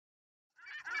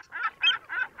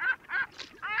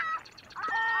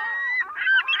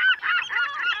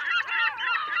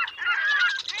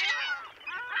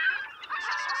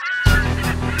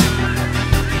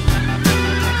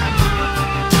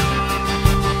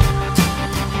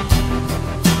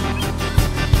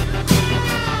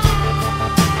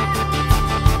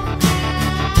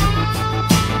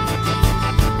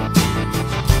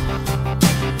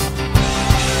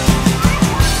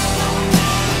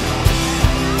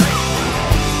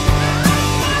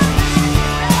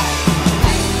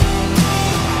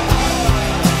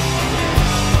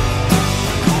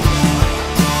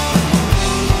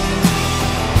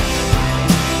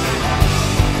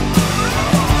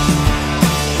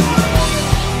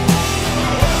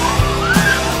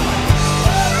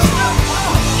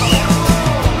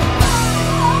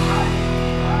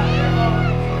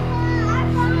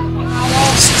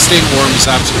staying warm is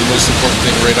absolutely the most important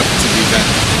thing right up to the event.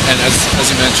 And as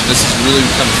you mentioned, this is really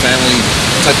kind of family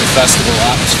type of festival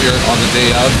atmosphere on the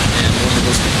day of. And one of the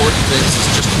most important things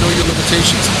is just to know your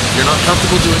limitations. If you're not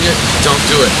comfortable doing it, don't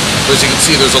do it. But as you can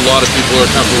see, there's a lot of people who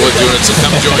are comfortable with doing it, so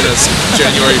come join us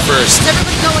January 1st. Is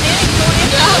everybody going in?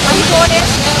 Are you going in?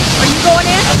 Are you going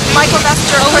in? Michael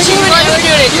Vester, of course you're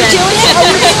doing it. You're doing it? Oh,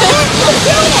 you're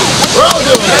doing it? We're all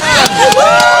doing it.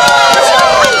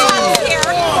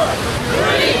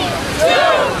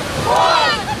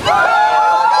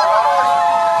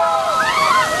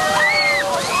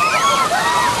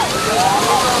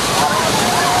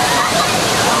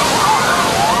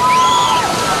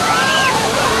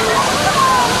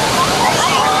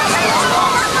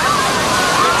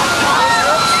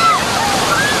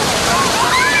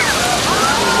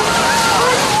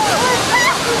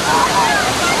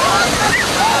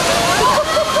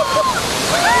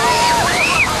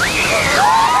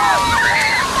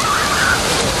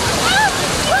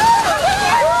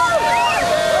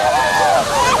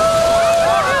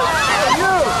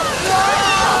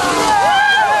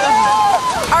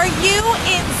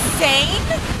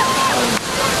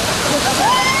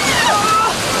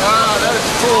 Wow, that is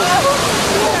cool.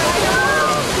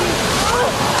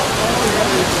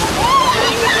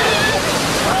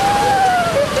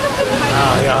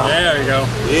 Oh, yeah. There you go.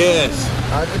 Yes.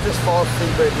 I could just fall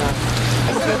asleep right now.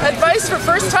 Advice for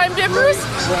first-time dippers?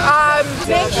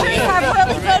 Make sure you have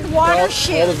really good water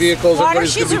shoes. All the vehicles, water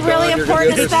shoes are really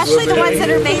important, especially the ones that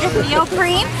are made of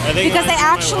neoprene, because they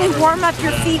actually warm up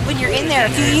your feet when you're in there.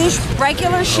 If you use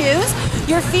regular shoes,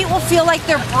 your feet will feel like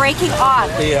they're breaking off.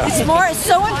 Yeah. It's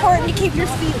so important to keep your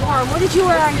feet warm. What did you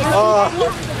wear on your feet,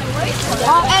 Eddie?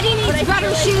 Oh, Eddie needs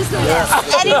better shoes than this.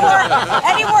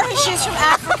 Eddie wore his shoes from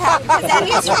Africa, because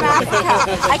Eddie is from Africa.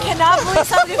 I cannot believe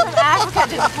somebody from Africa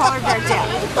did the polar bear dip.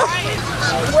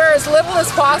 Wear as little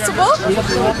as possible.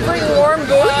 Bring warm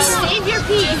boots. Save your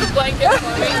pee.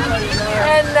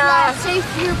 And Save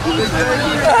your pee for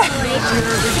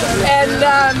and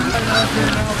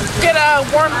get a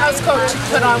warm house coat to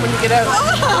put on when you get out.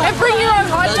 And bring your own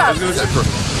hot tub.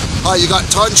 Hi, you got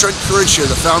Todd and Trent Courage here,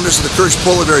 the founders of the Courage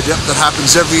Polar Bear Dip that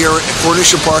happens every year at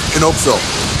Coronation Park in Oakville.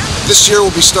 This year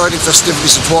we'll be starting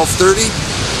festivities at 12:30.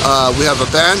 We have a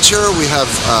band here, we have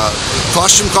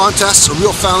costume contests, a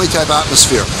real family type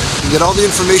atmosphere. You can get all the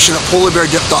information at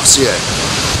polarbeardip.ca.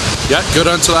 Yeah, go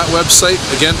down to that website,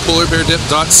 again,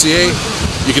 polarbeardip.ca.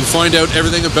 You can find out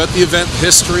everything about the event,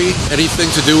 history, anything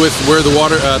to do with where the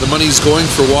money is going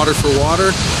for Water for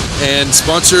Water. And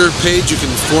sponsor page, you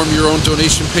can form your own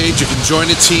donation page, you can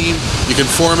join a team, you can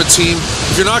form a team.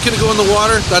 If you're not going to go in the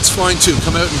water, that's fine too.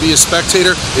 Come out and be a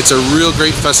spectator. It's a real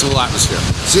great festival atmosphere.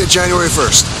 See you January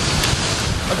 1st.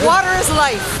 Water is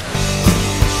life.